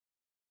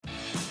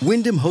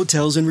Wyndham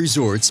Hotels and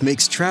Resorts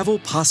makes travel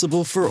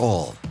possible for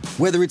all.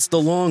 Whether it's the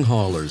long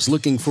haulers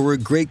looking for a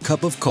great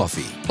cup of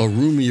coffee, a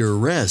roomier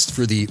rest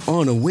for the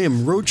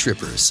on-a-whim road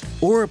trippers,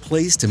 or a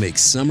place to make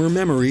summer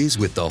memories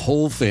with the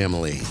whole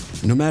family.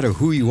 No matter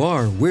who you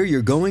are, where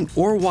you're going,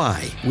 or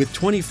why, with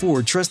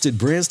 24 trusted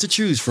brands to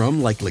choose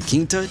from like La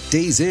Quinta,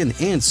 Days Inn,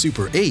 and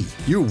Super 8,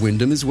 your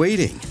Wyndham is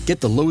waiting.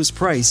 Get the lowest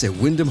price at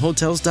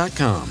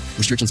WyndhamHotels.com.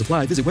 Restrictions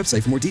apply. Visit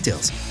website for more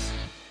details.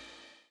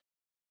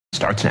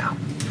 Starts now.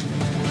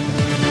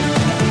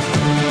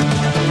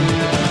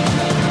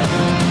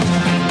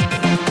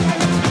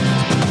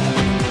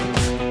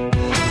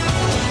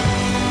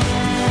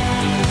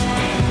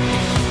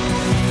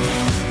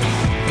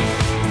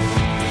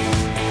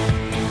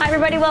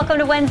 Everybody, welcome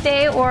to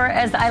Wednesday, or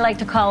as I like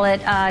to call it,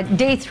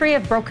 day 3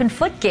 of Broken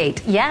Foot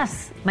Gate.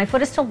 Yes, my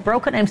foot is still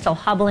broken. I'm still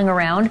hobbling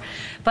around,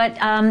 but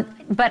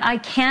I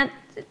can't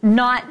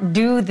not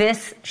do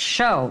this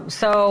show.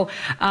 So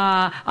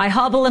I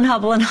hobble and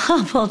hobble and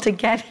hobble to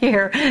get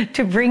here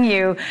to bring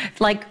you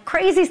like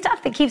crazy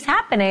stuff that keeps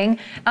happening.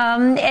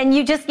 And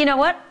you just, you know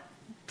what?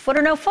 Foot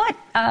or no foot,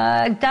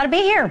 gotta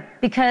be here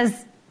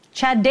because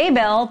Chad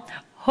Daybell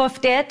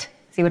hoofed it.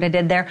 See what I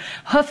did there?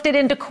 Hoofed it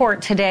into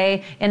court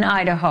today in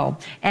Idaho.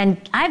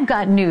 And I've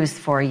got news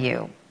for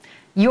you.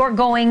 You're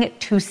going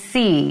to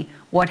see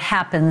what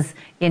happens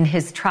in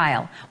his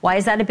trial. Why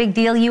is that a big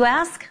deal, you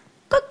ask?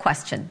 Good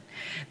question.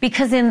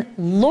 Because in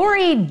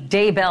Lori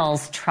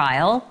Daybell's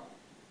trial,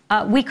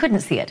 we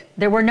couldn't see it.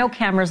 There were no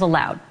cameras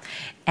allowed.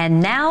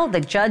 And now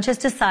the judge has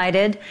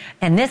decided,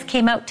 and this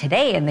came out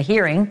today in the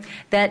hearing,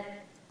 that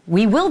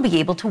we will be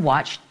able to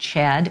watch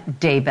Chad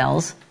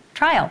Daybell's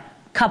trial.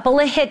 Couple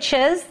of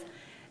hitches.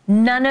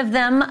 None of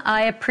them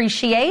I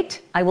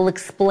appreciate. I will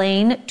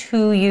explain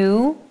to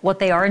you what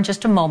they are in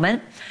just a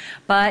moment.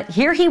 But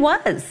here he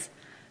was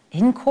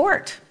in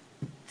court,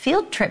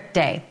 field trip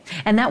day.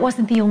 And that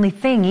wasn't the only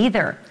thing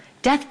either.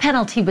 Death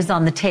penalty was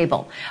on the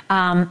table.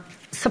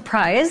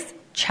 Surprise,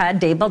 Chad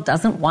Daybell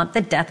doesn't want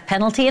the death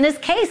penalty in his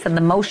case. And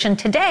the motion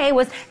today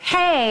was,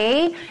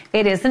 hey,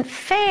 it isn't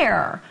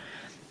fair.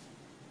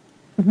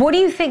 What do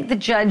you think the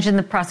judge and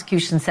the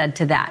prosecution said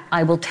to that?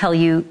 I will tell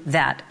you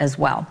that as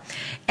well.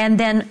 And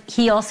then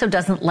he also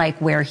doesn't like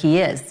where he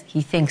is.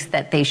 He thinks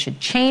that they should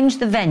change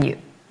the venue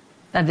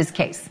of his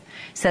case.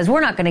 Says,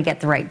 we're not going to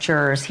get the right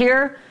jurors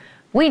here.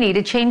 We need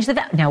to change the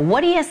venue. Now,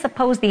 what do you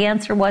suppose the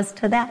answer was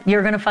to that?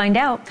 You're going to find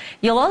out.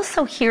 You'll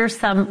also hear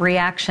some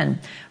reaction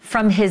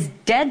from his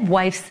dead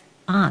wife's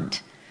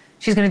aunt.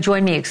 She's going to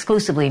join me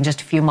exclusively in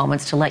just a few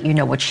moments to let you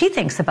know what she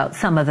thinks about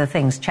some of the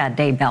things Chad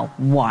Daybell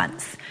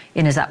wants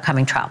in his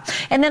upcoming trial.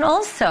 And then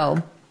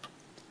also,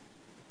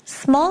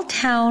 small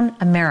town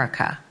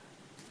America.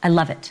 I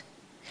love it.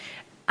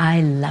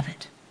 I love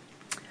it.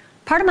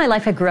 Part of my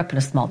life, I grew up in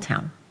a small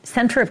town,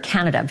 center of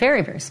Canada,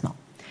 very, very small.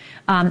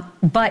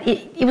 But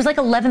it was like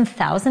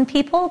 11,000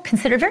 people,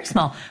 considered very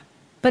small.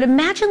 But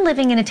imagine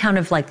living in a town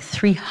of like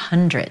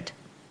 300,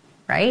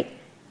 right?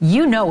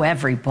 You know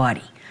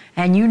everybody,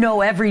 and you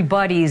know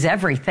everybody's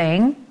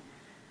everything.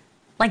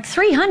 Like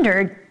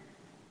 300,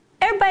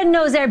 everybody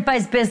knows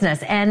everybody's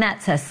business, and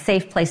that's a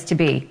safe place to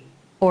be.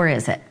 Or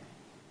is it?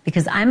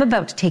 Because I'm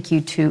about to take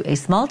you to a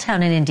small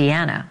town in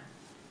Indiana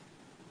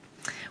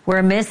where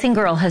a missing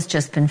girl has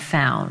just been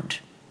found,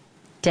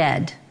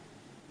 dead,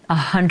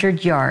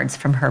 100 yards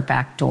from her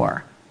back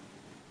door.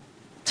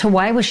 So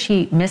why was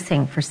she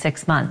missing for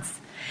 6 months?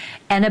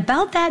 And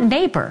about that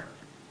neighbor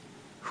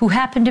who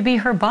happened to be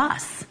her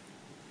boss.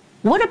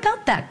 What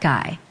about that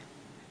guy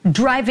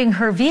driving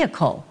her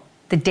vehicle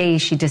the day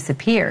she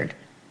disappeared,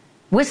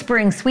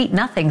 whispering sweet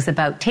nothings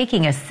about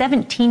taking a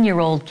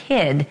 17-year-old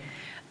kid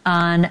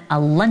on a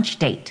lunch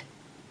date?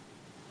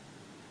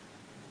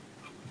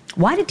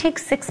 Why did it take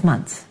 6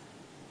 months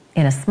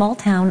in a small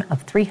town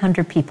of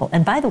 300 people?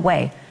 And by the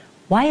way,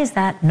 why is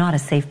that not a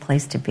safe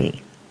place to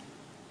be?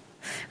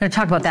 I'm going to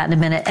talk about that in a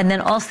minute. And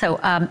then also,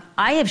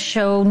 I have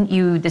shown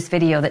you this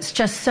video that's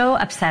just so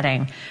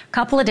upsetting a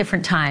couple of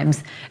different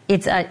times.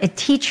 It's a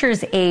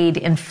teacher's aide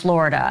in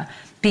Florida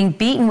being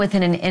beaten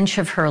within an inch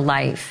of her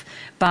life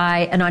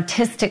by an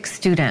autistic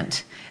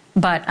student.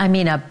 But I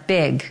mean a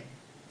big,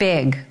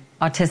 big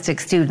autistic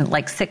student,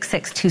 like 6'6",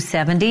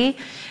 270.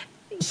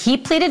 He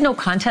pleaded no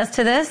contest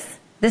to this.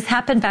 This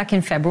happened back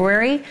in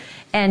February,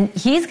 and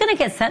he's going to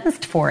get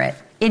sentenced for it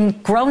in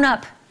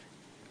grown-up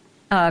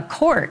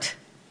court,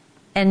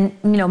 and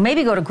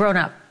maybe go to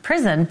grown-up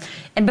prison.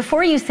 And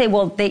before you say,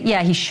 well,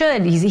 he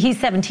should. He's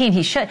 17.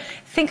 He should.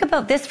 Think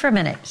about this for a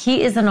minute.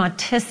 He is an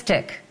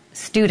autistic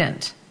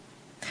student.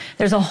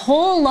 There's a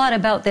whole lot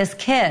about this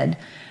kid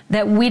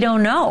that we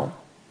don't know,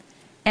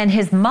 and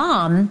his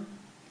mom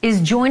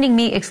is joining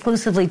me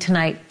exclusively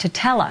tonight to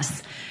tell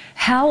us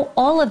how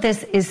all of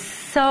this is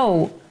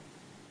so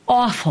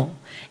awful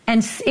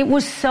and it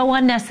was so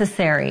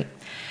unnecessary.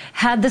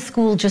 Had the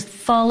school just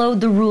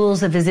followed the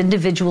rules of his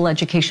individual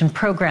education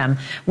program,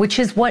 which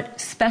is what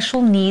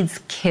special needs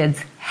kids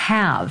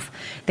have.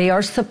 They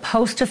are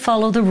supposed to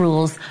follow the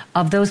rules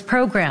of those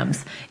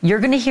programs. You're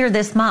going to hear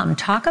this mom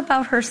talk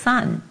about her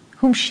son,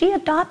 whom she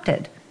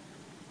adopted,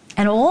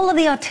 and all of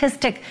the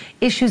autistic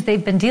issues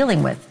they've been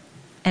dealing with,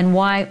 and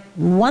why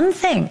one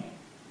thing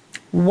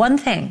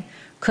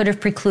could have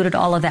precluded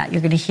all of that.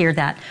 You're going to hear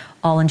that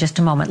all in just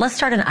a moment. Let's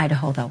start in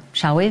Idaho, though,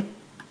 shall we?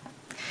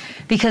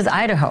 Because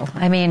Idaho,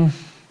 I mean,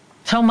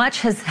 so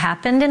much has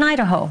happened in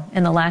Idaho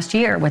in the last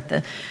year with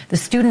the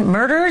student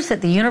murders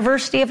at the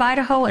University of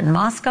Idaho in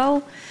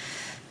Moscow.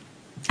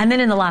 And then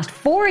in the last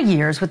 4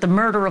 years with the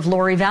murder of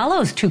Lori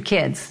Vallow's 2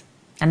 kids.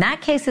 And that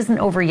case isn't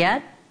over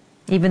yet,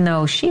 even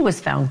though she was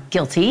found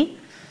guilty.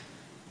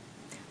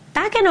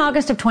 Back in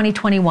August of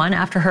 2021,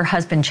 after her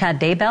husband Chad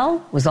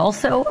Daybell was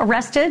also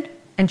arrested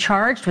and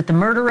charged with the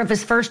murder of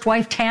his first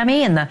wife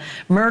Tammy and the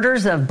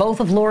murders of both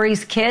of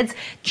Lori's kids,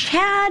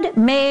 Chad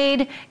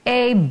made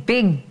a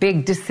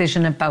big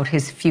decision about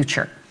his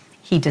future.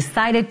 He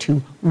decided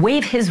to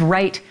waive his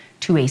right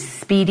to a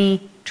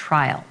speedy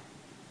trial.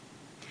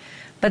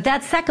 But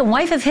that second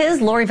wife of his,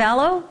 Lori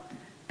Vallow,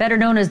 better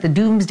known as the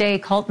Doomsday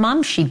Cult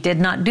Mom, she did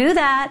not do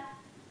that.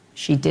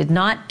 She did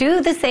not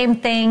do the same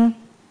thing.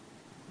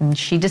 And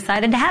she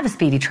decided to have a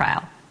speedy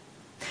trial.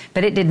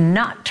 But it did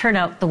not turn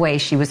out the way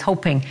she was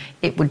hoping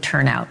it would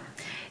turn out.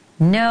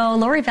 No,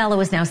 Lori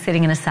Vallow is now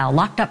sitting in a cell,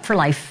 locked up for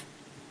life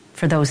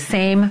for those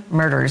same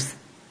murders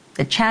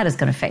that Chad is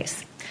going to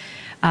face.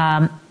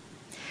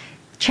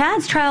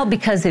 Chad's trial,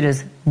 because it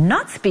is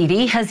not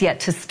speedy, has yet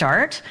to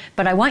start,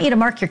 but I want you to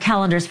mark your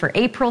calendars for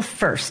April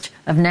 1st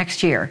of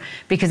next year,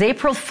 because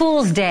April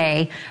Fool's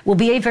Day will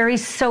be a very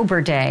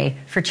sober day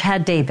for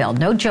Chad Daybell.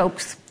 No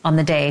jokes on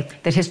the day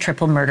that his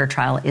triple murder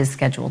trial is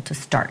scheduled to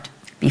start.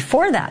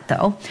 Before that,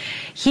 though,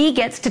 he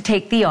gets to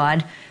take the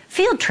odd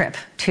field trip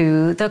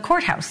to the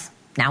courthouse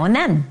now and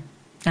then.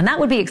 And that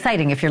would be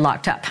exciting if you're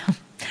locked up.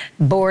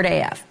 Bored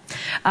AF.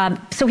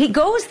 So he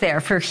goes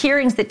there for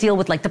hearings that deal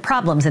with like the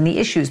problems and the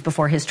issues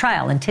before his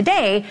trial. And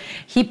today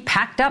he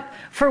packed up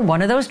for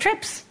one of those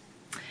trips.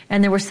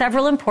 And there were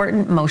several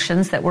important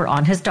motions that were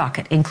on his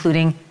docket,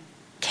 including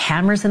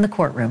cameras in the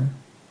courtroom,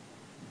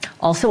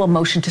 also a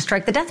motion to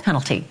strike the death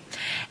penalty,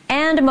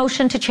 and a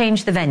motion to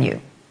change the venue.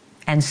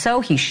 And so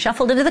he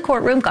shuffled into the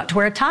courtroom, got to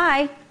wear a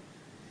tie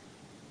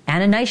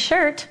and a nice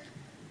shirt,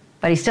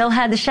 but he still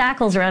had the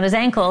shackles around his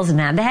ankles and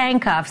had the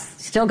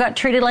handcuffs, still got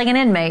treated like an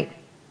inmate.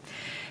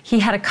 He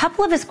had a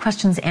couple of his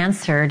questions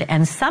answered,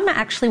 and some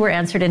actually were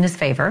answered in his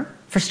favor.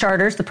 For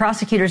starters, the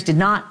prosecutors did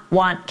not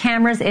want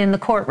cameras in the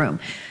courtroom,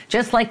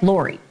 just like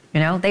Lori. You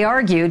know, they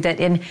argued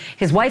that in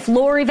his wife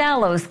Lori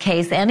Vallow's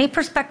case, any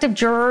prospective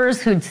jurors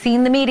who'd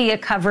seen the media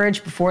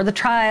coverage before the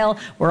trial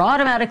were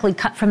automatically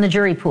cut from the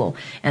jury pool.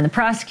 And the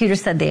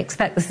prosecutors said they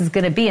expect this is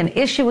going to be an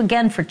issue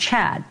again for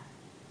Chad.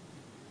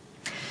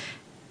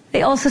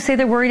 They also say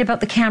they're worried about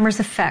the camera's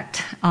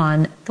effect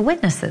on the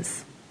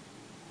witnesses.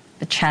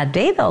 But Chad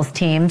Daybell's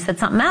team said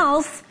something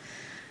else.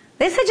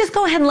 They said just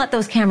go ahead and let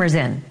those cameras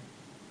in,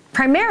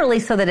 primarily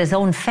so that his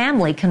own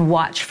family can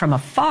watch from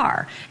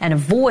afar and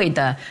avoid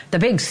the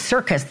big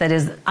circus that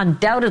is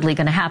undoubtedly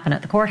going to happen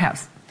at the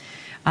courthouse.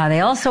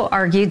 They also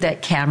argued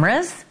that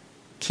cameras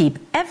keep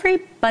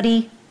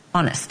everybody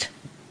honest.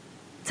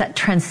 It's that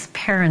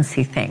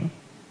transparency thing.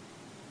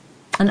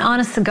 And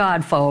honest to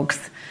God,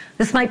 folks,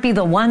 this might be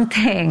the one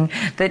thing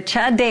that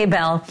Chad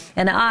Daybell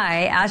and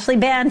I, Ashley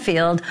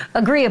Banfield,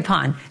 agree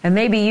upon, and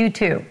maybe you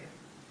too.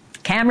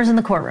 Cameras in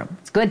the courtroom.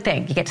 It's a good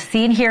thing. You get to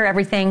see and hear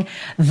everything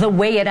the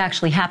way it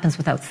actually happens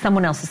without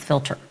someone else's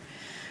filter.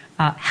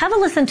 Have a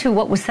listen to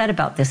what was said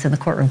about this in the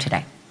courtroom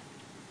today.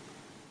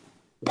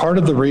 Part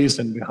of the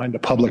reason behind a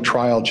public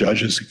trial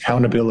judge is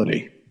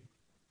accountability.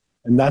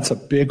 And that's a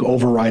big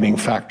overriding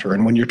factor.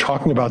 And when you're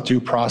talking about due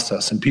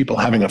process and people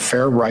having a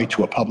fair right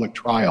to a public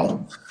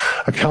trial,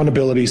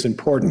 accountability is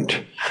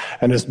important.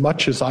 And as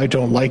much as I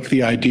don't like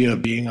the idea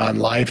of being on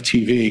live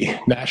TV,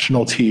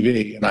 national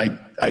TV, and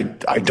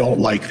I don't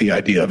like the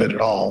idea of it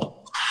at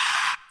all,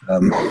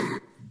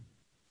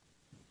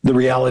 the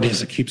reality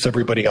is it keeps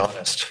everybody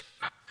honest.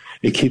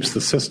 It keeps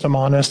the system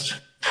honest.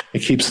 It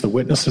keeps the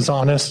witnesses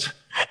honest.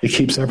 It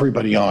keeps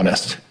everybody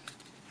honest.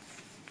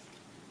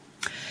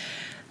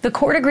 The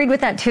court agreed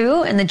with that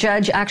too, and the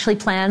judge actually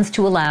plans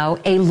to allow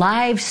a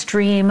live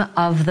stream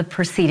of the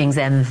proceedings,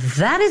 and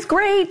that is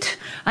great.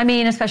 I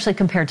mean, especially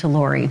compared to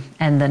Lori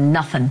and the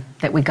nothing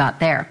that we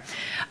got there.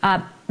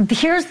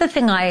 Here's the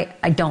thing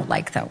I don't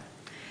like, though.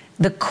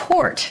 The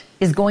court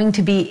is going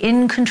to be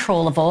in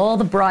control of all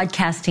the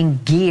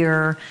broadcasting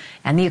gear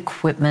and the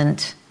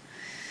equipment.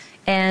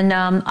 And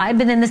I've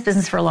been in this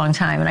business for a long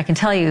time, and I can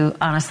tell you,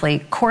 honestly,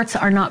 courts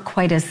are not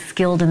quite as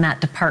skilled in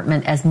that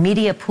department as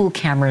media pool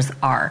cameras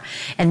are.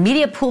 And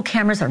media pool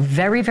cameras are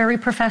very, very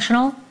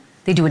professional.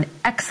 They do an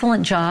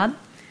excellent job.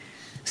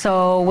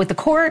 So with the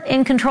court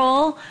in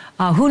control,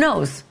 who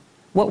knows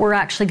what we're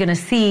actually going to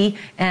see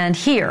and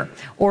hear,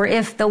 or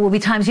if there will be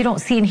times you don't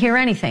see and hear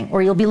anything,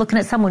 or you'll be looking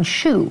at someone's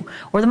shoe,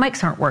 or the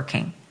mics aren't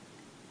working.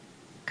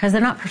 Because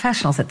they're not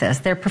professionals at this.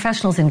 They're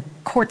professionals in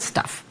court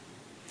stuff.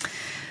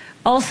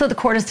 Also, the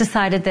court has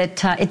decided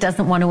that it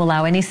doesn't want to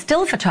allow any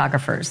still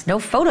photographers, no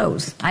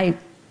photos. I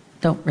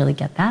don't really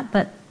get that,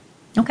 but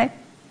okay.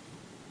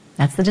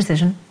 That's the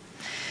decision.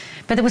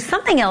 But there was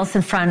something else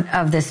in front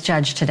of this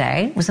judge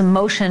today. It was a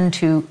motion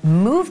to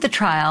move the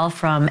trial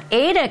from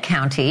Ada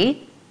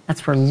County,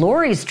 that's where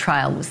Lori's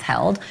trial was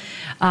held,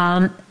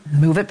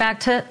 move it back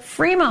to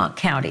Fremont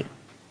County.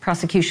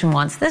 Prosecution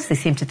wants this. They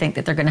seem to think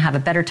that they're going to have a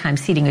better time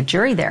seating a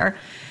jury there.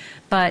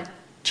 But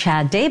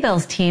Chad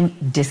Daybell's team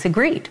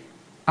disagreed,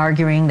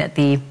 arguing that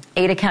the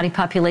Ada County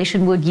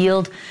population would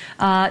yield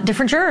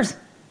different jurors.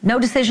 No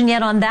decision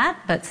yet on that,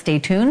 but stay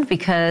tuned,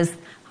 because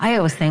I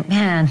always think,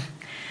 man,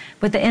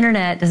 with the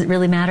internet, does it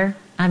really matter?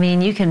 I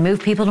mean, you can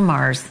move people to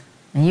Mars,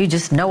 and you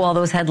just know all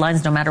those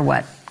headlines no matter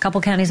what. A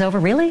couple counties over,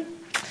 really?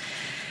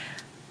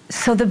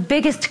 So the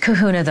biggest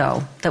kahuna,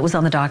 though, that was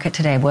on the docket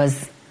today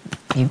was,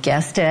 you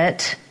guessed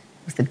it,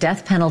 was the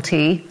death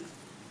penalty.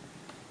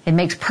 It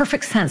makes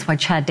perfect sense why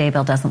Chad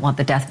Daybell doesn't want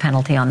the death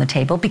penalty on the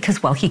table,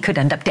 because, well, he could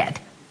end up dead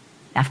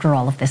after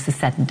all of this is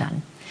said and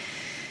done.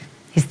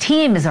 His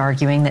team is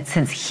arguing that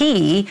since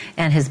he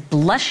and his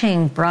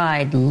blushing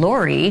bride,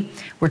 Lori,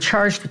 were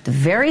charged with the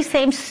very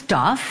same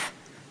stuff,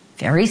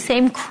 very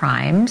same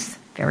crimes,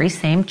 very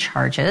same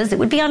charges, it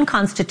would be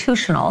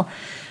unconstitutional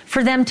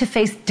for them to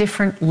face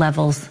different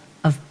levels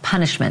of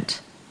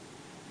punishment.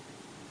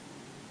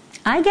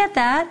 I get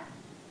that.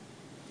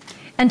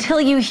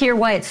 Until you hear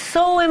why it's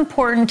so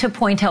important to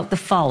point out the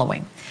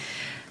following.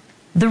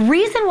 The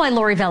reason why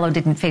Lori Vallow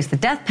didn't face the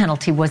death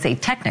penalty was a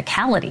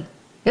technicality.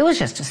 It was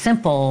just a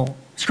simple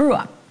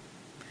screw-up.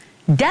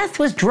 Death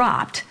was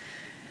dropped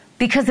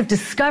because of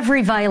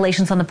discovery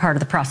violations on the part of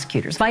the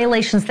prosecutors,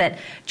 violations that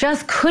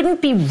just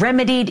couldn't be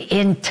remedied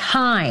in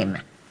time.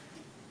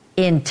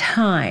 In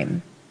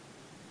time.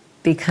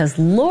 Because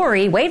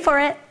Lori, wait for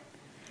it,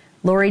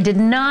 Lori did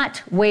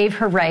not waive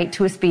her right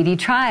to a speedy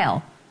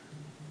trial.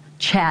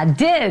 Chad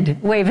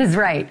did waive his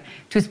right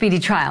to a speedy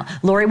trial.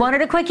 Lori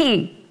wanted a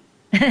quickie.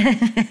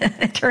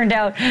 It turned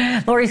out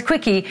Lori's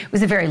quickie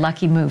was a very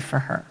lucky move for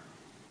her.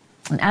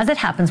 And as it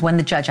happens, when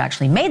the judge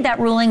actually made that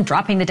ruling,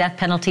 dropping the death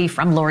penalty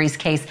from Lori's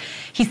case,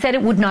 he said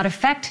it would not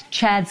affect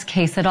Chad's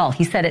case at all.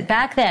 He said it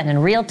back then in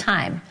real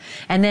time.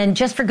 And then,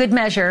 just for good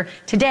measure,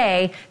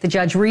 today, the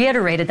judge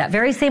reiterated that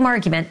very same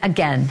argument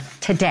again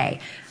today.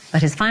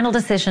 But his final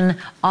decision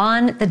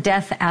on the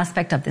death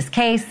aspect of this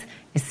case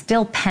is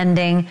still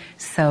pending.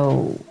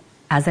 So,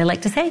 as I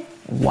like to say,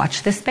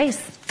 watch this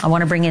space. I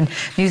want to bring in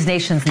News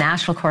Nation's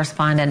national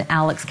correspondent,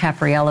 Alex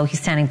Capriello. He's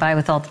standing by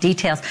with all the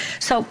details.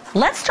 So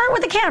let's start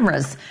with the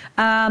cameras.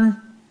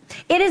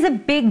 It is a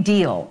big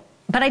deal,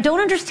 but I don't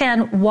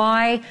understand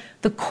why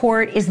the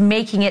court is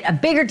making it a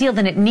bigger deal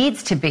than it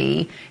needs to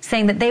be,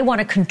 saying that they want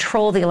to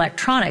control the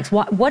electronics.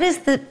 What's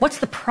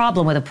the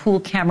problem with a pool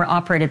camera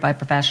operated by a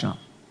professional?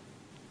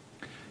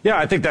 Yeah,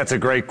 I think that's a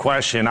great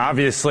question.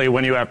 Obviously,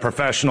 when you have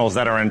professionals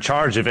that are in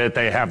charge of it,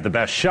 they have the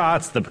best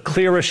shots, the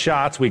clearest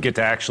shots. We get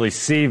to actually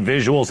see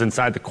visuals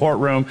inside the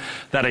courtroom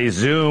that a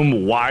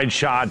zoom wide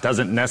shot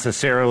doesn't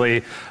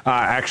necessarily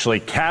actually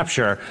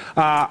capture.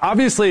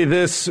 Obviously,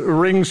 this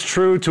rings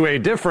true to a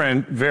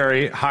different,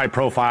 very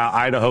high-profile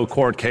Idaho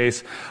court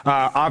case.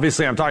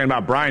 Obviously, I'm talking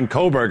about Brian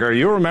Kohberger.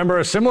 You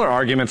remember similar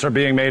arguments are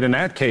being made in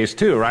that case,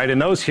 too, right? In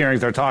those hearings,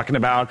 they're talking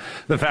about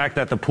the fact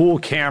that the pool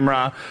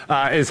camera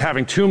is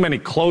having too many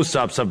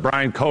close-ups of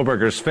Brian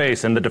Kohberger's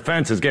face, and the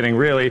defense is getting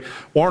really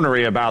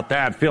ornery about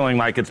that, feeling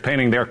like it's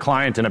painting their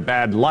client in a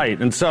bad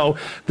light. And so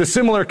the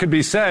similar could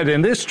be said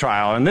in this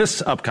trial, in this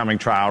upcoming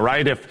trial,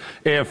 right? If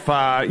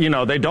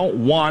they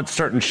don't want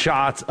certain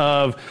shots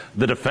of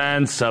the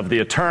defense, of the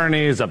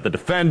attorneys, of the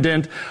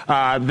defendant,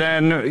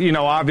 then,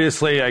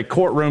 obviously a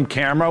courtroom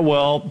camera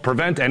will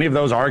prevent any of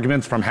those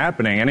arguments from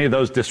happening, any of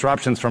those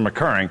disruptions from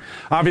occurring.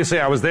 Obviously,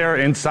 I was there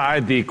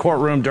inside the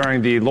courtroom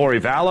during the Lori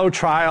Vallow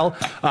trial.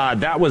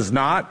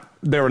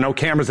 There were no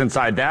cameras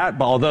inside that,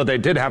 but although they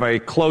did have a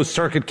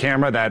closed-circuit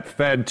camera that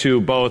fed to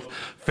both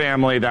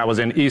family that was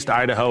in East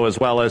Idaho as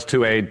well as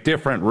to a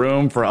different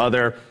room for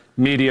other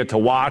media to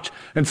watch.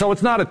 And so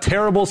it's not a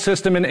terrible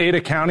system in Ada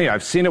County.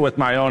 I've seen it with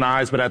my own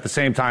eyes, but at the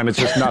same time, it's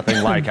just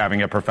nothing like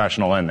having a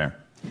professional in there.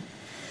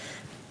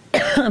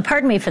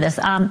 Pardon me for this.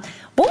 What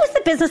was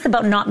the business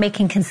about not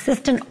making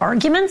consistent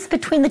arguments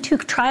between the two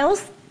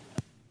trials?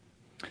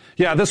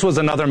 Yeah, this was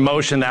another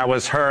motion that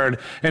was heard.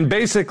 And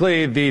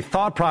basically, the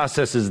thought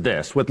process is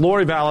this. With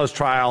Lori Vallow's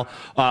trial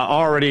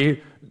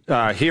already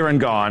here and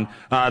gone,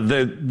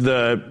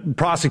 the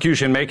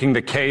prosecution making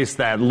the case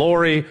that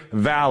Lori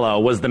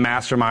Vallow was the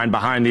mastermind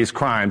behind these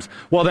crimes.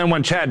 Well, then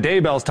when Chad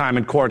Daybell's time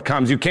in court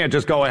comes, you can't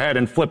just go ahead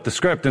and flip the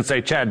script and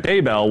say Chad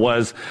Daybell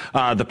was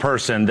the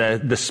person,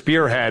 the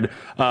spearhead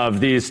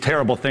of these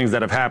terrible things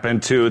that have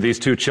happened to these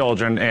two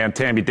children and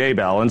Tammy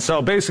Daybell. And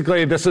so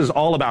basically, this is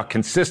all about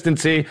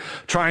consistency,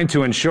 trying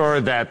to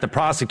ensure that the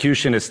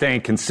prosecution is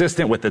staying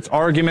consistent with its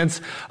arguments,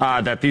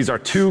 that these are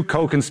two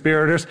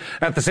co-conspirators.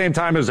 At the same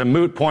time, it was a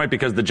moot point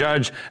because the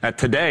judge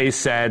today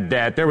said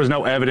that there was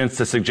no evidence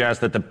to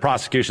suggest that the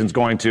prosecution is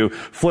going to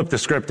flip the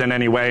script in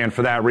any way, and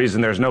for that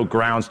reason, there's no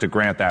grounds to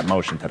grant that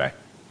motion today.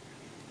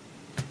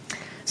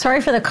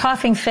 Sorry for the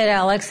coughing fit,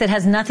 Alex. It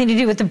has nothing to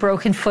do with the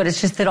broken foot.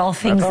 It's just that all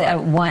things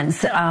at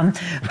once.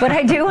 But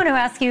I do want to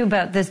ask you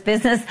about this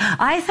business.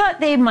 I thought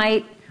they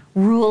might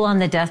rule on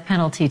the death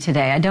penalty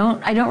today. I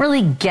don't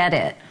really get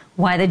it.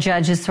 Why the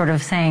judge is sort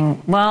of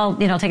saying, well,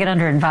 take it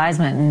under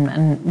advisement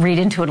and read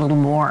into it a little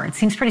more. It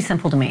seems pretty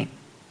simple to me.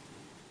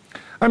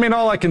 I mean,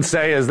 all I can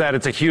say is that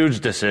it's a huge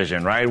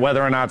decision, right?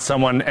 Whether or not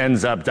someone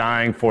ends up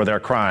dying for their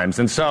crimes.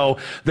 And so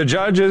the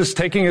judge is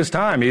taking his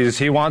time.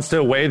 He wants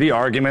to weigh the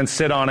arguments,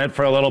 sit on it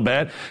for a little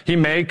bit. He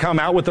may come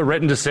out with a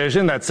written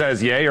decision that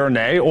says yay or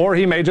nay, or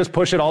he may just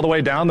push it all the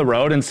way down the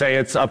road and say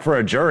it's up for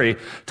a jury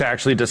to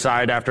actually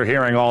decide after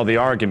hearing all the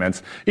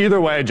arguments. Either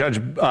way,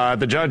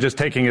 the judge is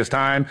taking his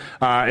time,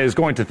 is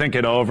going to think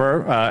it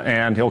over,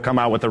 and he'll come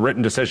out with a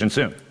written decision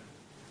soon.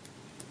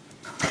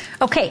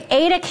 Okay,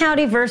 Ada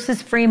County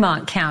versus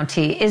Fremont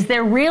County. Is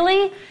there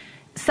really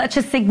such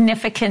a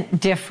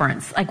significant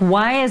difference? Like,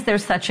 why is there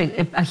such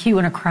a hue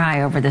and a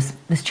cry over this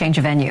change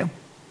of venue?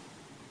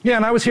 Yeah,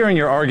 and I was hearing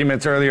your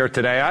arguments earlier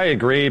today. I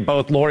agree.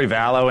 Both Lori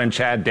Vallow and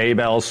Chad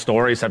Daybell's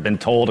stories have been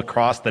told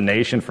across the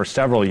nation for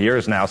several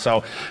years now.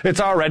 So it's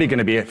already going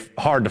to be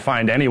hard to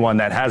find anyone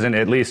that hasn't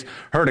at least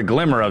heard a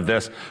glimmer of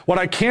this. What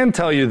I can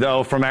tell you,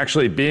 though, from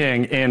actually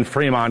being in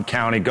Fremont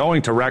County,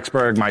 going to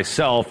Rexburg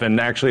myself and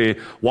actually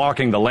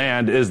walking the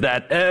land, is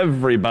that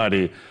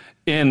everybody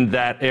in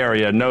that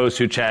area knows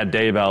who Chad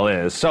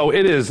Daybell is. So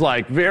it is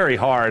like very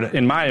hard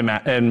in my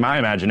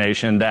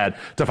imagination that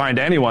to find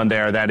anyone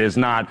there that is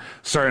not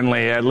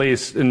certainly at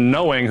least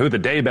knowing who the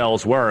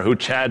Daybells were, who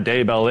Chad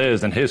Daybell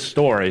is and his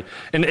story.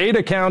 In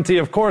Ada County,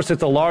 of course,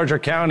 it's a larger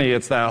county.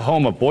 It's the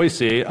home of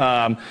Boise.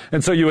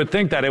 And so you would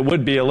think that it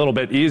would be a little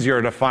bit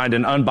easier to find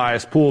an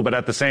unbiased pool, but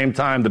at the same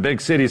time, the big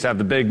cities have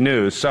the big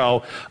news.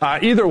 So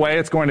either way,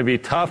 it's going to be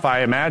tough,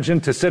 I imagine,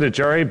 to sit a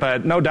jury,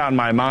 but no doubt in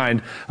my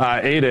mind,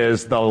 Ada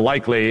is the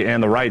likely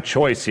and the right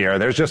choice here.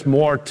 There's just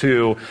more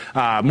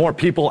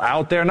people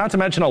out there, not to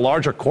mention a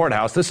larger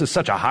courthouse. This is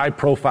such a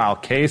high-profile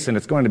case, and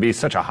it's going to be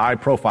such a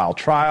high-profile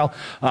trial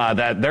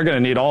that they're going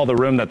to need all the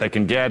room that they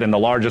can get in the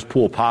largest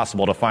pool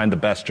possible to find the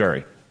best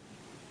jury.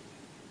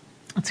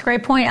 That's a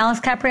great point. Alex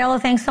Capriello,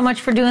 thanks so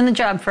much for doing the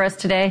job for us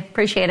today.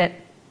 Appreciate it.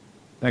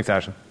 Thanks,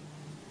 Ashley.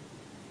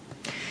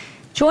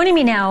 Joining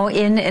me now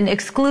in an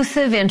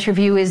exclusive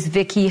interview is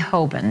Vicki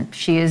Hoban.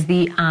 She is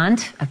the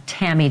aunt of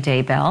Tammy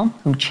Daybell,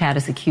 whom Chad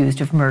is accused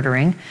of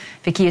murdering.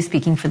 Vicki is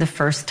speaking for the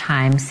first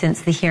time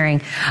since the hearing.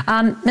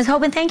 Ms.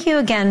 Hoban, thank you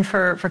again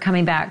for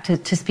coming back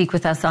to speak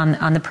with us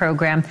on the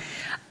program.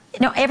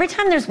 Every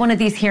time there's one of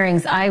these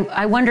hearings,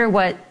 I wonder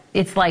what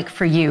it's like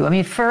for you. I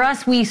mean, for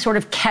us, we sort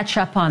of catch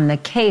up on the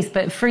case,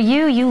 but for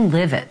you, you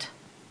live it.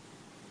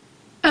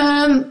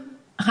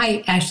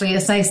 Hi, Ashley.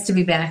 It's nice to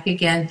be back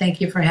again.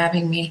 Thank you for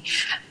having me.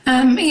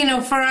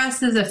 For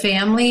us as a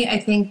family, I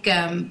think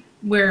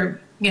we're,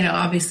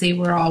 obviously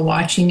we're all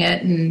watching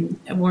it, and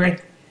we're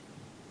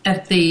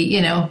at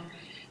the,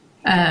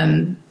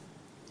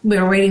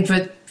 we're waiting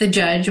for the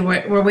judge.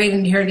 We're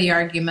waiting to hear the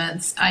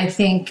arguments. I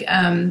think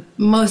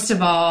most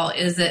of all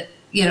is that,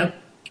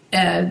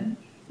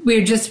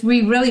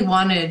 we really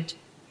wanted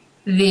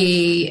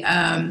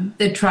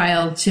the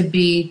trial to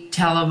be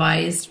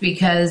televised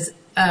because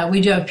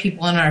we do have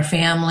people in our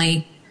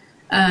family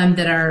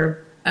that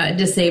are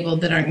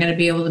disabled that aren't going to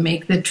be able to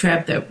make the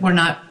trip, that were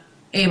not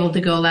able to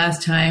go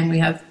last time. We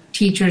have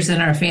teachers in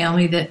our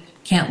family that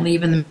can't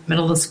leave in the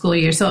middle of the school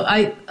year. So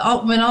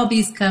when all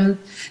these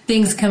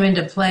things come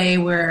into play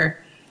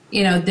where,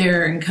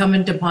 they're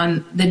incumbent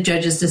upon the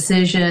judge's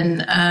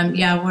decision,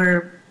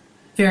 we're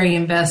very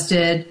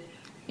invested.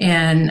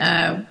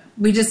 And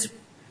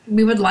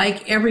we would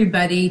like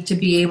everybody to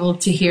be able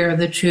to hear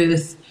the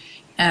truth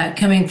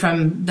coming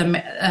from the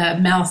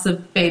mouths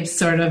of babes,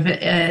 sort of,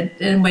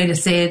 in a way to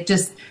say it,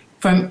 just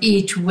from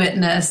each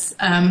witness.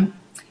 There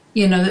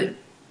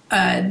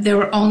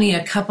were only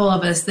a couple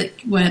of us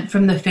that went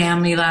from the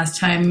family last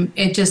time.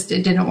 It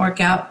didn't work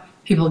out.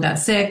 People got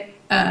sick.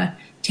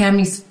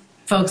 Tammy's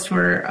folks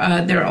were,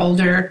 they're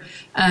older.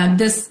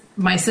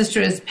 My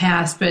sister has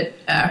passed, but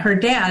her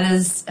dad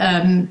is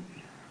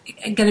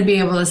going to be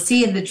able to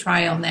see the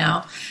trial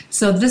now.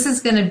 So this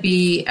is going to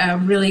be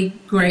really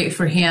great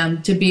for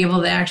him to be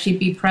able to actually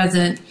be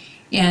present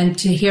and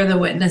to hear the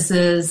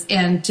witnesses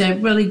and to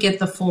really get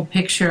the full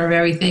picture of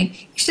everything.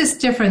 It's just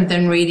different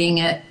than reading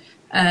it.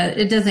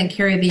 It doesn't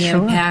carry the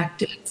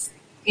impact. It's,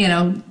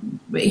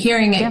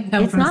 hearing it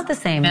come it's from not the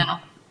same.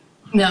 Mouth.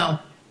 No.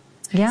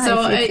 Yeah,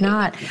 so it's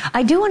not.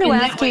 I do want to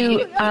ask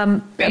you,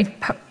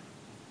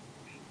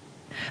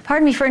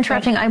 pardon me for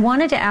interrupting. I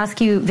wanted to ask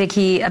you,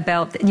 Vicki,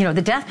 about,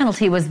 the death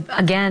penalty was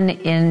again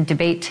in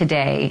debate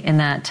today in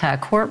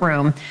that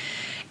courtroom.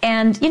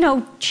 And,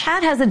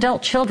 Chad has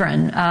adult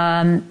children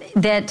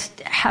that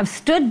have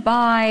stood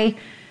by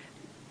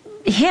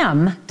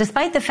him,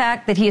 despite the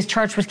fact that he is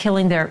charged with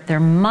killing their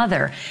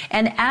mother.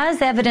 And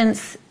as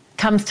evidence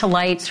comes to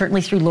light,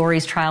 certainly through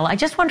Lori's trial, I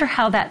just wonder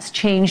how that's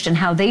changed and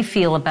how they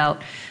feel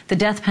about the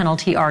death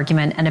penalty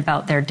argument and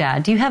about their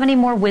dad. Do you have any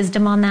more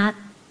wisdom on that?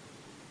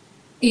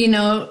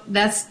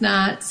 That's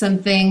not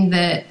something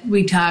that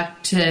we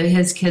talk to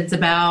his kids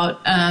about.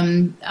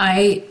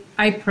 I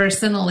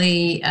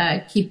personally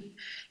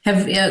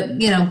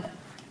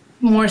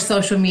more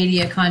social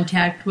media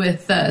contact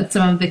with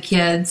some of the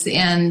kids,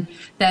 and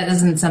that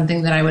isn't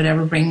something that I would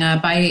ever bring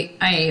up.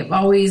 I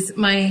always,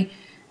 my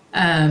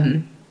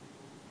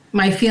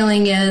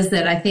feeling is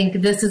that I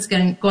think this is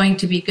going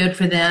to be good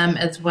for them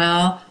as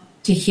well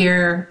to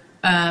hear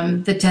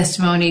the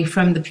testimony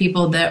from the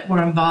people that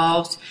were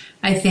involved.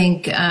 I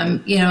think,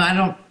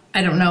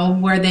 I don't know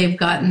where they've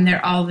gotten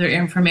all their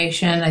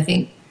information. I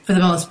think for the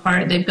most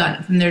part, they've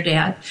gotten it from their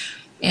dad.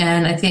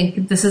 And I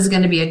think this is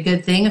going to be a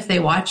good thing if they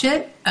watch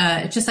it,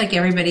 just like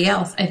everybody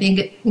else. I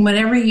think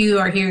whenever you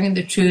are hearing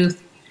the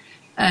truth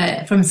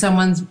from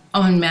someone's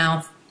own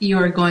mouth, you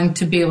are going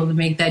to be able to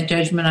make that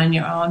judgment on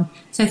your own.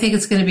 So I think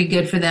it's going to be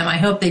good for them. I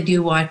hope they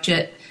do watch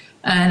it.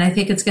 And I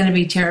think it's going to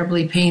be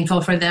terribly painful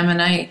for them.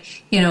 And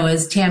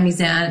as Tammy's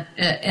aunt,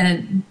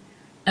 I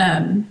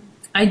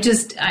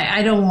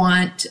don't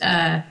want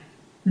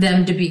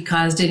them to be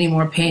caused any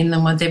more pain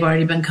than what they've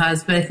already been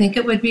caused. But I think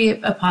it would be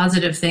a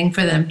positive thing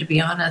for them, to be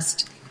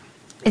honest.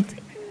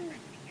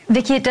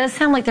 Vicki, it does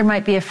sound like there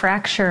might be a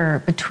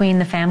fracture between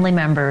the family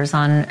members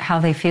on how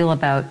they feel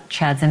about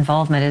Chad's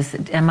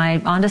involvement. Am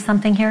I onto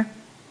something here?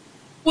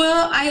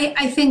 Well,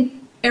 I think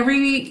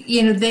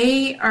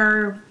they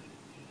are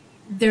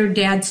their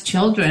dad's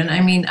children.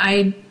 I mean,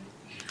 I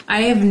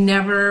have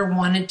never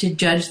wanted to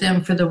judge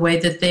them for the way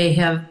that they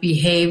have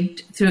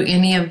behaved through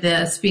any of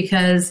this,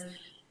 because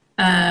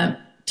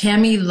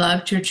Tammy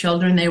loved her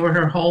children. They were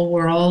her whole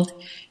world.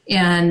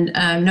 And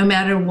no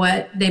matter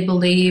what they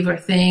believe or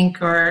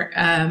think or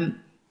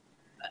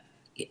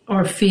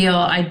feel,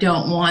 I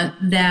don't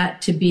want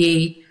that to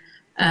be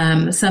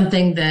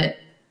something that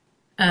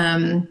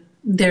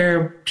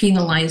they're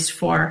penalized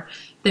for.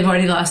 They've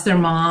already lost their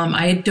mom.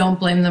 I don't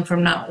blame them for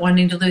not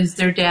wanting to lose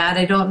their dad.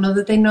 I don't know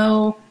that they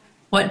know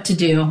what to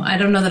do. I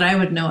don't know that I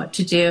would know what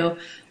to do.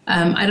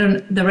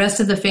 The rest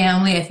of the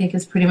family, I think,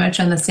 is pretty much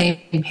on the same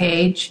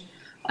page.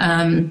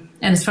 And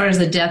as far as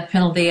the death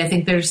penalty, I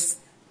think there's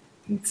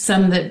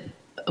some that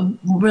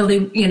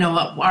really,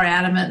 are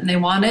adamant and they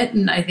want it.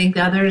 And I think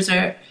the others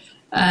are,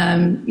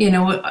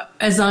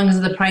 as long as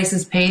the price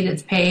is paid,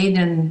 it's paid,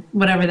 and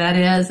whatever that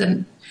is.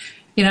 And,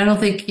 I don't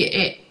think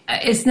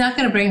it's not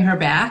going to bring her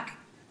back.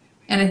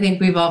 And I think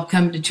we've all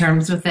come to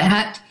terms with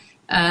that.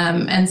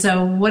 And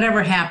so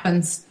whatever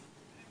happens,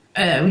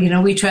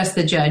 we trust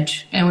the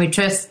judge, and we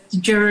trust the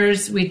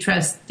jurors. We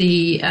trust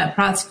the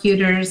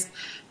prosecutors.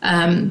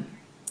 We're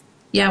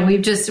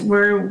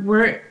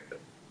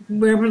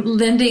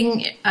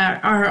lending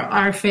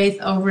our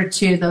faith over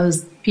to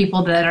those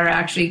people that are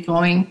actually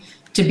going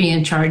to be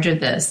in charge of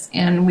this,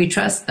 and we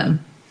trust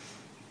them.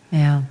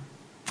 Yeah.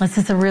 This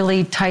is a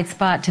really tight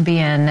spot to be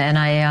in, and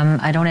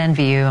I don't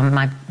envy you.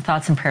 My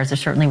thoughts and prayers are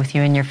certainly with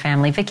you and your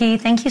family. Vicki,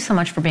 thank you so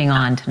much for being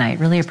on tonight.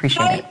 Really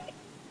appreciate it.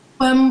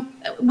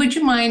 Would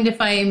you mind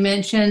if I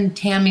mention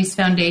Tammy's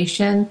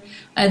Foundation?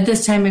 At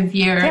this time of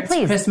year, yeah,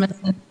 please. It's Christmas,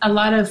 a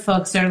lot of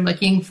folks are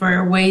looking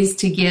for ways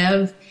to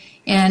give.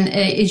 And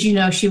as you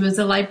know, she was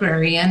a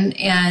librarian,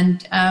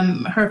 and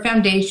her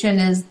foundation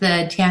is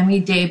the Tammy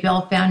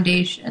Daybell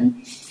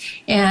Foundation.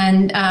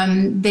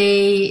 And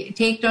they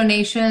take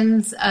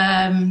donations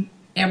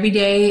every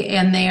day,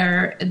 and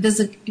this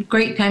is a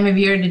great time of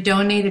year to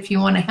donate if you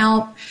want to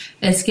help.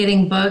 It's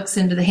getting books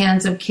into the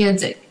hands of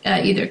kids that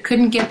either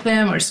couldn't get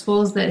them, or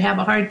schools that have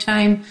a hard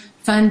time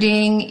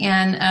funding,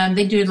 and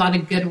they do a lot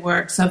of good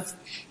work. So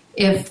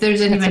if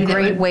there's anybody, it's a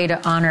great way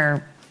to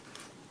honor.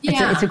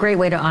 Yeah. It's a great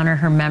way to honor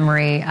her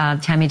memory.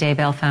 Tammy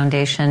Daybell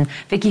Foundation.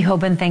 Vicki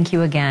Hoban, thank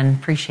you again.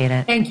 Appreciate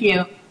it. Thank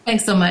you.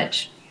 Thanks so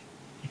much.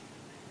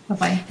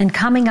 Bye-bye. And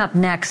coming up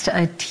next,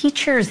 a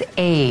teacher's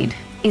aide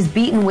is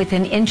beaten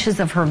within inches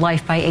of her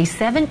life by a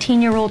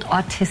 17-year-old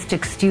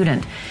autistic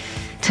student.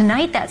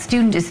 Tonight, that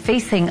student is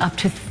facing up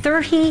to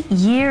 30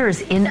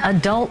 years in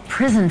adult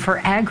prison for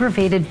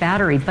aggravated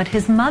battery. But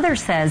his mother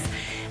says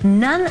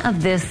none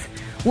of this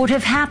would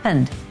have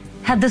happened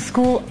had the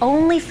school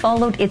only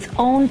followed its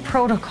own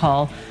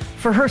protocol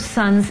for her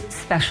son's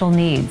special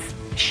needs.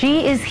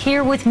 She is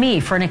here with me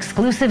for an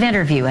exclusive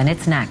interview, and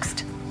it's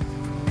next.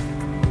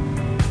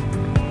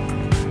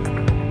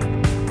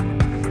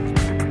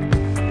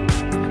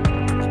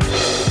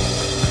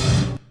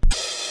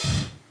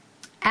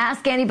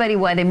 Ask anybody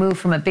why they moved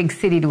from a big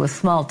city to a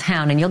small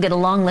town, and you'll get a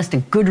long list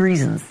of good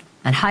reasons.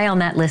 And high on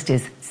that list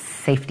is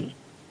safety.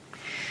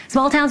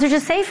 Small towns are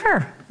just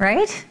safer,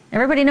 right?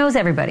 Everybody knows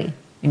everybody.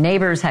 Your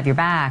neighbors have your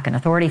back, and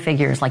authority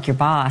figures like your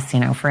boss,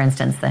 for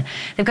instance,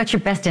 they've got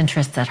your best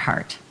interests at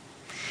heart.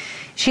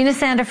 Sheena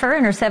Sandifer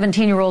and her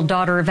 17-year-old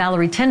daughter,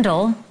 Valerie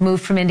Tyndall,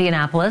 moved from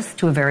Indianapolis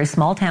to a very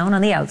small town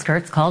on the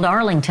outskirts called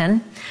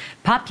Arlington.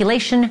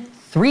 Population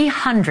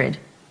 300,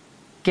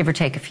 give or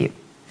take a few.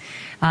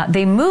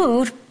 They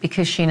moved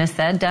because Sheena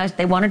said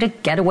they wanted to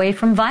get away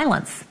from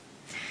violence.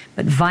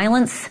 But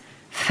violence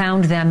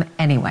found them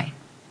anyway.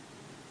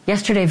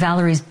 Yesterday,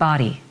 Valerie's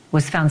body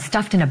was found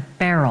stuffed in a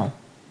barrel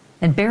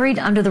and buried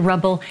under the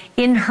rubble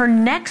in her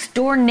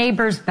next-door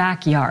neighbor's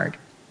backyard.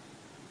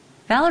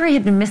 Valerie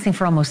had been missing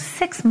for almost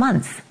 6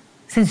 months,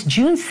 since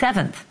June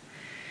 7th,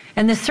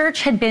 and the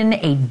search had been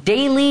a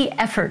daily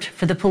effort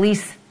for the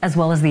police as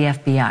well as the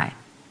FBI.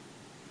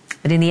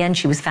 But in the end,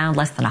 she was found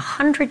less than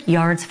 100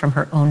 yards from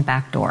her own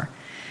back door.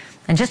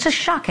 And just as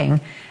shocking,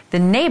 the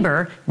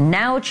neighbor,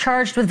 now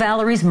charged with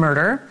Valerie's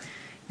murder,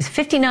 is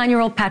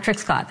 59-year-old Patrick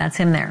Scott. That's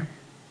him there.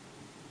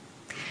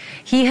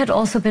 He had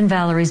also been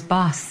Valerie's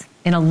boss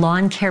in a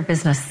lawn care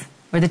business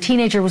where the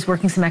teenager was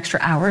working some extra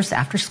hours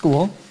after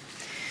school.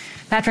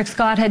 Patrick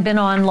Scott had been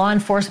on law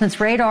enforcement's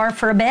radar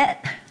for a bit.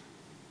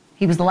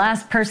 He was the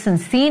last person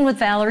seen with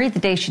Valerie the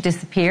day she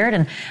disappeared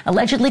and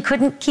allegedly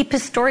couldn't keep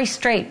his story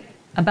straight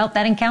about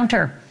that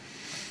encounter.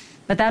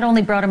 But that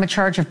only brought him a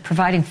charge of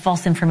providing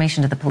false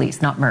information to the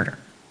police, not murder.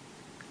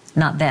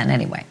 Not then,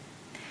 anyway.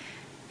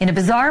 In a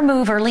bizarre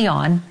move early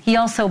on, he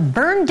also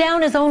burned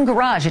down his own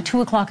garage at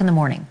 2 o'clock in the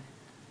morning.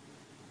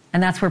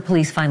 And that's where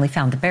police finally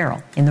found the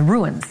barrel, in the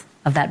ruins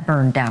of that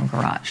burned down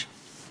garage.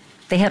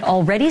 They had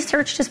already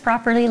searched his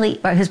property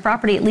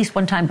at least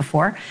one time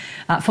before,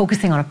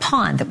 focusing on a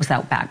pond that was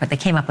out back, but they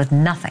came up with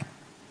nothing.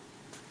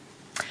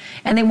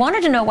 And they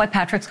wanted to know why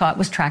Patrick Scott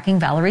was tracking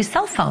Valerie's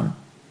cell phone.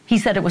 He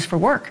said it was for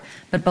work,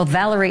 but both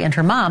Valerie and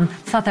her mom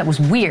thought that was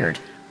weird,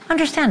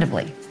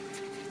 understandably.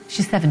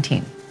 She's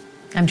 17.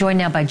 I'm joined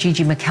now by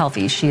Gigi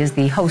McKelvey. She is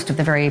the host of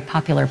the very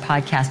popular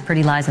podcast,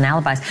 Pretty Lies and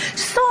Alibis.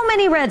 So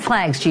many red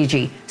flags,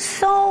 Gigi.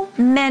 So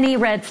many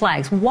red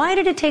flags. Why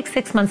did it take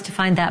 6 months to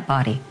find that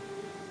body?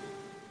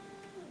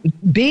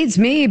 Beats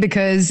me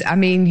because, I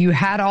mean, you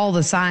had all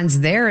the signs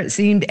there. It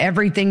seemed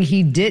everything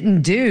he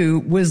didn't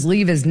do was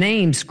leave his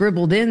name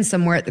scribbled in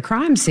somewhere at the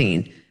crime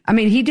scene. I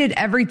mean, he did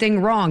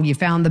everything wrong. You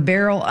found the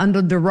barrel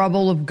under the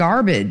rubble of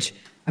garbage.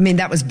 I mean,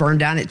 that was burned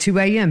down at 2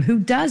 a.m. Who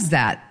does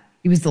that?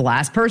 He was the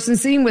last person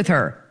seen with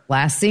her,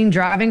 last seen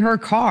driving her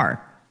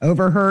car,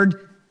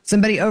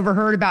 somebody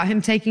overheard about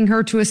him taking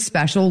her to a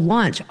special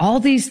lunch. All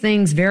these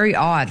things very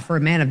odd for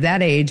a man of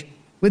that age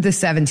with a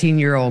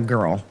 17-year-old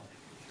girl.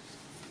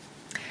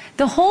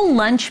 The whole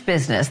lunch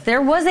business,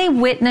 there was a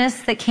witness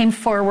that came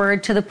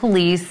forward to the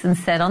police and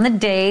said on the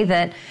day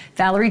that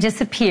Valerie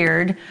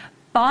disappeared,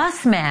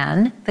 Boss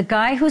Man, the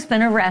guy who's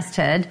been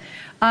arrested,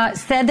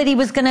 said that he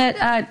was going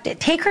to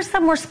take her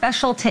somewhere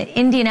special to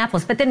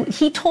Indianapolis. But then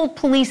he told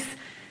police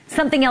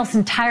something else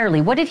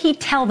entirely. What did he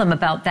tell them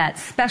about that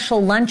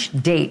special lunch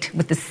date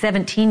with the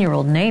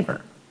 17-year-old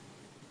neighbor?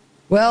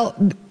 Well,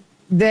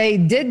 they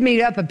did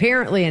meet up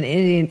apparently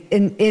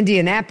in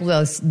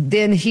Indianapolis.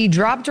 Then he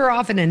dropped her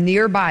off in a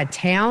nearby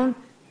town.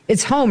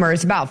 It's Homer.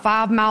 It's about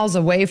 5 miles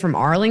away from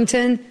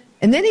Arlington.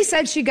 And then he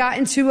said she got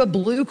into a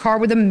blue car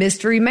with a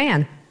mystery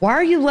man. Why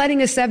are you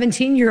letting a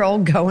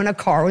 17-year-old go in a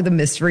car with a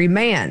mystery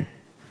man?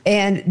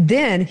 And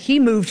then he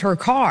moved her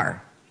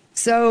car.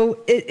 So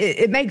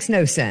it makes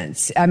no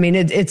sense. I mean,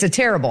 it's a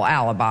terrible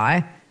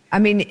alibi. I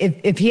mean,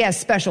 if he has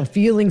special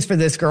feelings for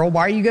this girl,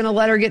 why are you going to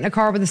let her get in a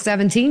car with a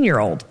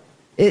 17-year-old?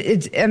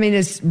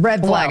 It's red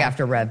flag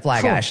after red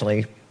flag, cool.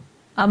 Ashley.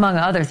 Among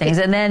other things.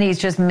 And then he's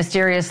just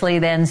mysteriously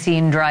then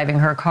seen driving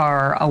her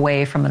car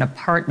away from an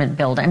apartment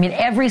building. I mean,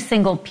 every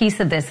single piece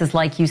of this is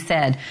like you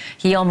said.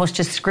 He almost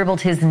just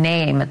scribbled his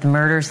name at the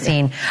murder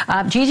scene.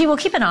 Gigi, we'll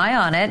keep an eye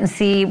on it and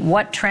see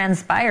what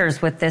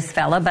transpires with this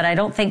fella. But I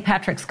don't think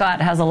Patrick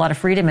Scott has a lot of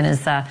freedom in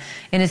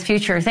his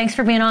future. Thanks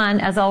for being on,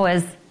 as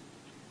always.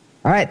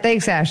 All right.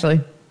 Thanks,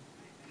 Ashley.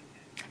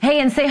 Hey,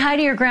 and say hi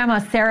to your grandma,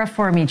 Sarah,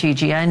 for me,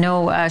 Gigi. I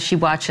know she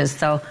watches.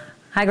 So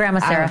hi, Grandma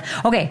Sarah.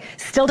 Okay,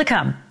 still to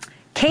come.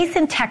 Case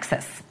in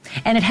Texas,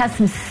 and it has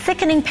some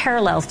sickening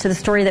parallels to the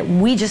story that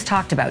we just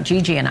talked about,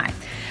 Gigi and I.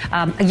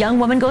 A young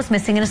woman goes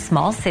missing in a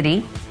small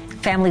city.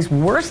 Family's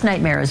worst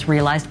nightmare is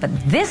realized, but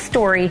this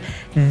story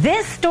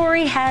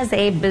has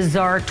a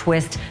bizarre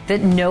twist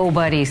that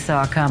nobody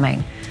saw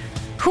coming.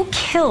 Who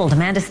killed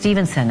Amanda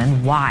Stevenson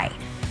and why?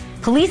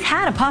 Police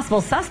had a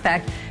possible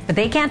suspect, but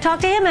they can't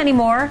talk to him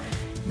anymore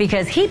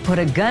because he put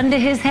a gun to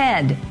his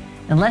head.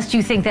 Unless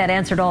you think that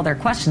answered all their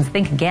questions,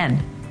 think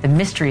again. The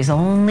mystery is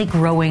only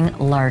growing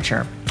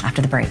larger.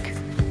 After the break.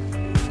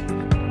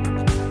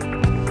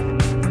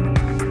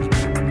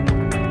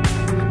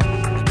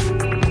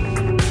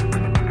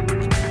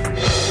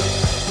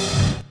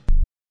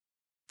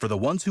 For the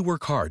ones who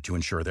work hard to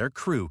ensure their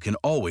crew can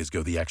always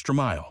go the extra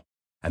mile,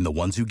 and the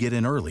ones who get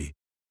in early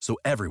so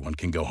everyone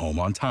can go home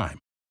on time,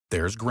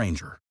 there's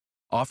Grainger,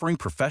 offering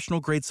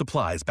professional-grade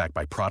supplies backed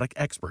by product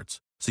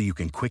experts so you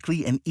can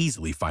quickly and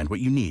easily find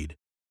what you need.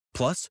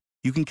 Plus,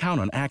 you can count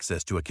on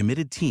access to a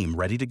committed team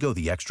ready to go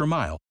the extra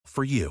mile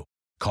for you.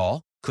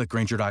 Call, click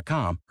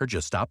Grainger.com, or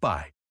just stop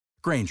by.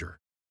 Grainger,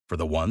 for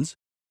the ones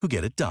who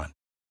get it done.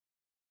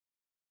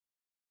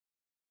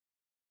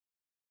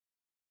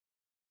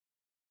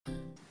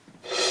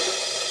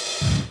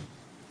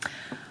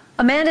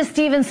 Amanda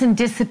Stevenson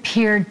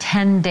disappeared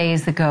 10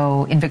 days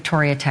ago in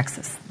Victoria,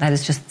 Texas. That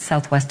is just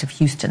southwest of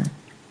Houston.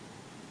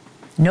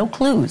 No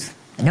clues,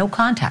 no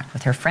contact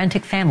with her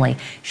frantic family.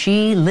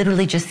 She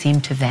literally just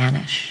seemed to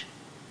vanish.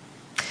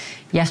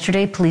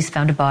 Yesterday, police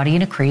found a body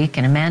in a creek,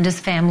 and Amanda's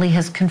family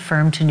has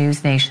confirmed to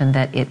News Nation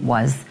that it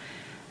was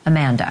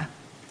Amanda,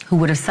 who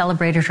would have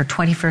celebrated her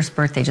 21st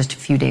birthday just a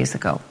few days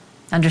ago.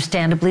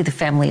 Understandably, the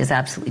family is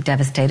absolutely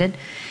devastated.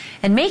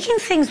 And making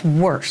things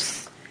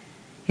worse,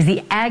 is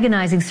the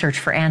agonizing search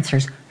for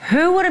answers.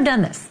 Who would have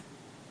done this?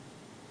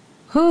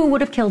 Who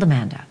would have killed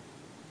Amanda?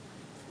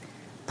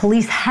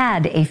 Police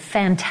had a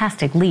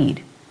fantastic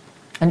lead.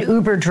 An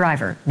Uber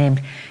driver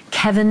named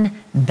Kevin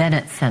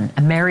Bennetson,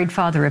 a married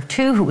father of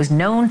two who was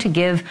known to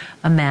give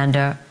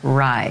Amanda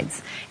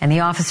rides. And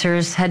the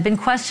officers had been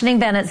questioning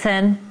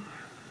Bennetson.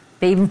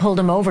 They even pulled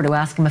him over to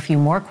ask him a few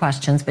more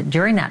questions. But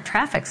during that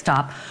traffic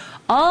stop,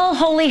 all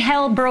holy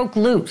hell broke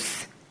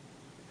loose.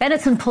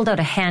 Bennetson pulled out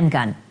a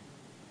handgun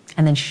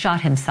and then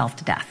shot himself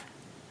to death.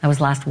 That was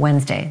last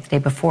Wednesday, the day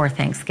before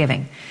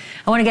Thanksgiving.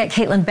 I want to get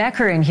Caitlin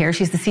Becker in here.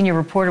 She's the senior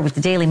reporter with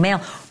the Daily Mail.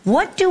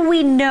 What do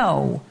we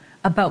know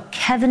about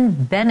Kevin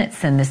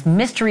Bennetson, this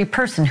mystery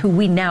person who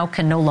we now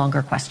can no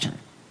longer question?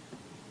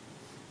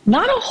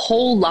 Not a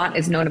whole lot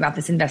is known about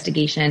this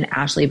investigation,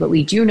 Ashley, but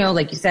we do know,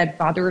 like you said,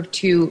 father of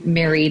two,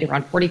 married,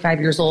 around 45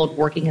 years old,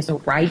 working as a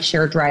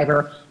rideshare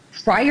driver.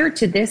 Prior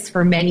to this,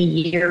 for many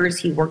years,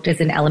 he worked as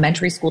an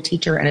elementary school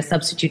teacher and a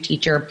substitute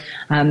teacher,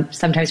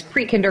 sometimes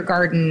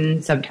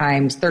pre-kindergarten,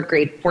 sometimes third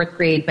grade, fourth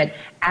grade. But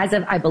as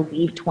of, I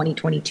believe,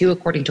 2022,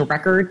 according to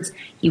records,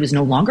 he was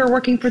no longer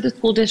working for the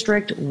school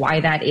district. Why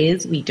that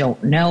is, we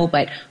don't know.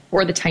 But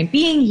for the time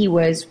being, he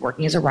was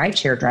working as a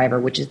rideshare driver,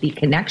 which is the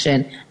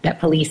connection that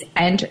police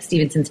and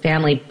Stevenson's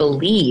family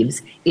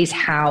believes is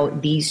how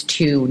these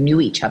two knew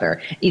each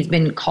other. He's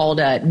been called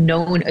a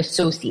known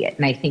associate,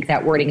 and I think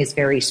that wording is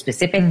very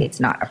specific. It's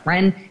not a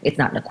friend, it's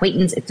not an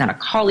acquaintance, it's not a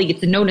colleague,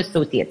 it's a known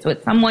associate. So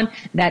it's someone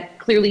that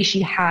clearly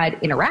she had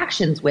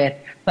interactions with,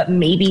 but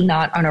maybe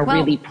not on a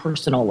really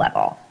personal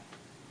level.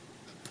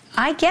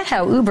 I get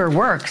how Uber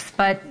works,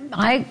 but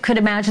I could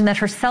imagine that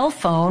her cell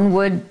phone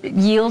would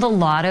yield a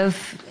lot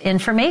of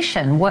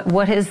information.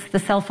 What has the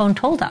cell phone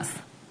told us?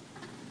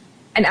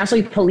 And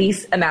actually,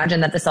 police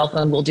imagine that the cell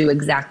phone will do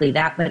exactly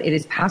that, but it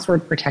is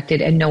password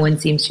protected and no one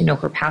seems to know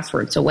her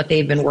password. So what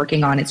they've been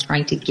working on is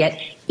trying to get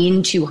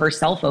into her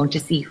cell phone to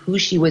see who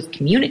she was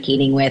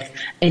communicating with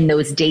in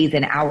those days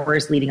and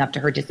hours leading up to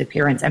her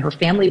disappearance. And her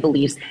family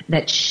believes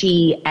that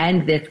she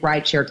and this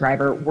rideshare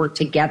driver were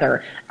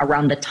together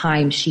around the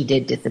time she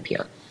did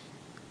disappear.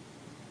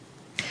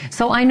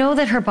 So I know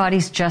that her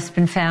body's just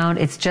been found.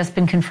 It's just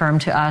been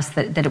confirmed to us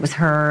that it was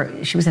her.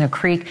 She was in a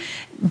creek.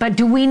 But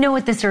do we know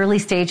at this early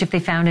stage if they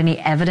found any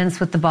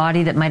evidence with the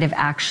body that might have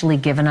actually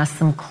given us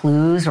some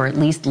clues or at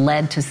least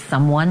led to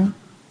someone?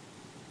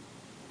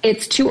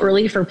 It's too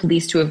early for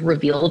police to have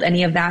revealed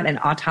any of that. An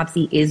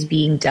autopsy is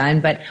being done.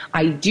 But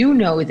I do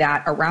know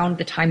that around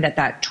the time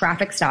that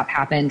traffic stop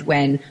happened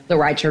when the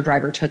rideshare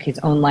driver took his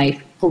own life,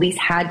 police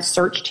had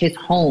searched his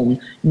home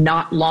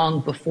not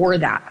long before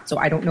that. So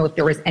I don't know if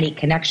there was any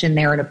connection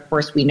there. And of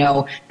course, we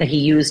know that he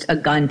used a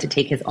gun to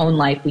take his own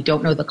life. We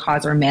don't know the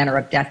cause or manner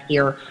of death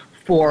here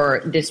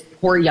for this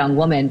poor young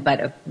woman.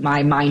 But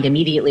my mind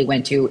immediately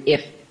went to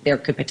if there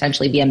could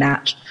potentially be a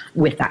match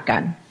with that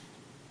gun.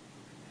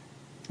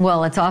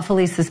 Well, it's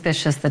awfully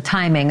suspicious, the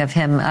timing of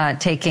him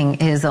taking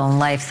his own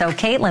life. So,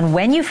 Caitlin,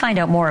 when you find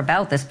out more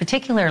about this,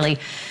 particularly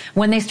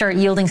when they start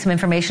yielding some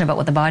information about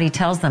what the body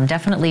tells them,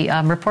 definitely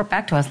report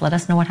back to us. Let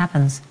us know what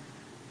happens.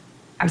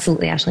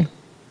 Absolutely, Ashley.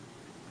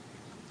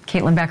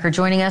 Caitlin Becker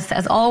joining us.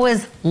 As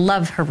always,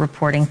 love her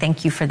reporting.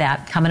 Thank you for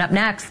that. Coming up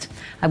next,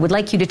 I would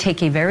like you to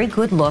take a very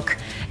good look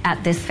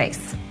at this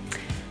face.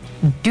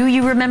 Do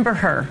you remember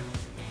her?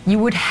 You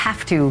would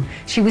have to.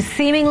 She was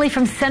seemingly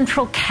from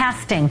Central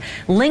Casting,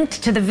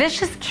 linked to the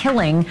vicious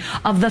killing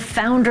of the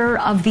founder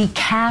of the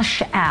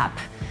Cash App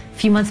a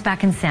few months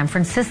back in San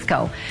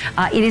Francisco.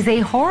 It is a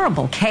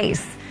horrible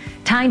case,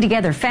 tying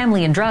together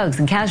family and drugs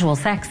and casual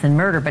sex and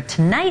murder. But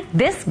tonight,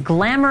 this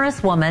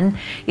glamorous woman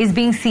is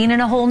being seen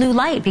in a whole new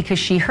light because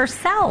she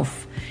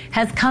herself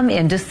has come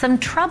into some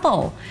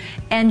trouble.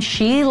 And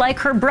she, like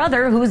her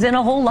brother, who's in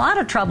a whole lot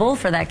of trouble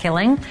for that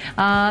killing,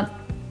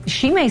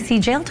 she may see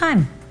jail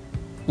time.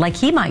 Like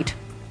he might.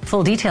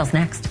 Full details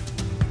next.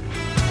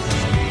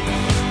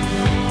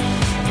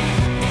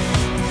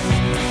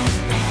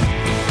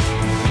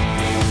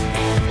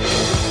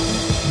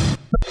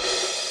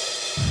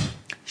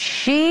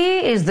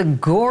 She is the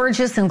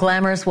gorgeous and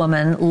glamorous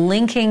woman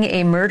linking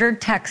a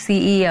murdered tech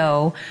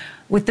CEO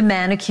with the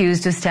man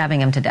accused of stabbing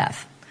him to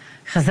death.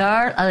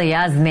 Khazar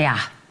Al-Yazmiah.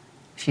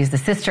 She's the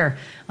sister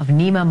of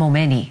Nima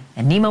Momeni.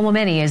 And Nima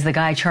Momeni is the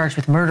guy charged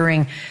with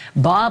murdering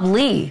Bob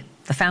Lee,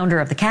 the founder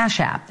of the Cash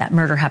App. That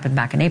murder happened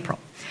back in April.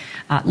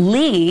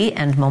 Lee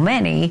and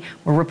Momeni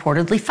were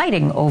reportedly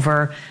fighting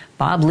over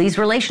Bob Lee's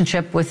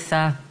relationship with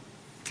Nima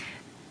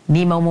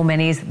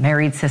Momeni's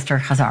married sister,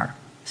 Khazar.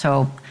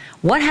 So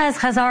what has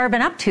Khazar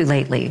been up to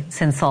lately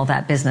since all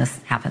that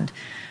business happened?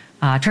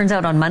 Turns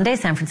out on Monday,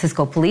 San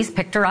Francisco police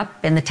picked her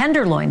up in the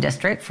Tenderloin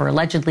district for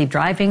allegedly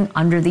driving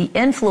under the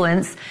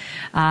influence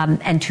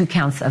and 2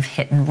 counts of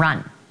hit and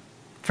run.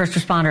 First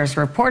responders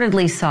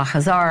reportedly saw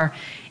Khazar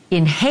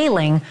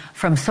inhaling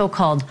from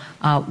so-called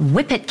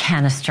whippet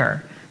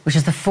canister, which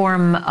is a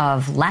form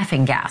of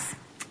laughing gas.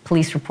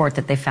 Police report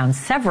that they found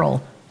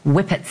several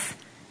whippets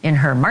in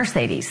her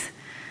Mercedes.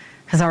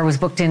 Khazar was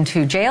booked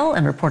into jail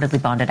and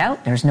reportedly bonded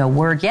out. There's no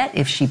word yet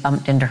if she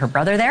bumped into her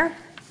brother there.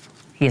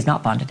 He is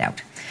not bonded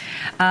out.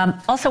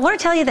 Also, I want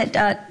to tell you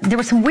that there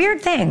were some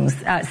weird things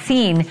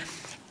seen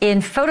in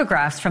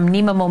photographs from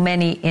Nima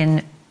Momeni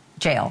in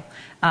jail.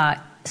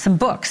 Some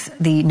books,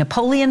 the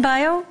Napoleon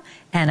bio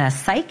and a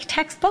psych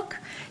textbook.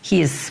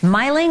 He is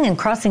smiling and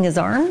crossing his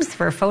arms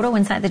for a photo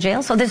inside the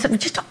jail. So there's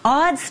just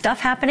odd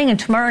stuff happening. And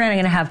tomorrow night I'm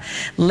going to have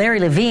Larry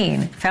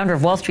Levine, founder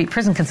of Wall Street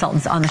Prison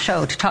Consultants, on the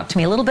show to talk to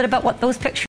me a little bit about what those pictures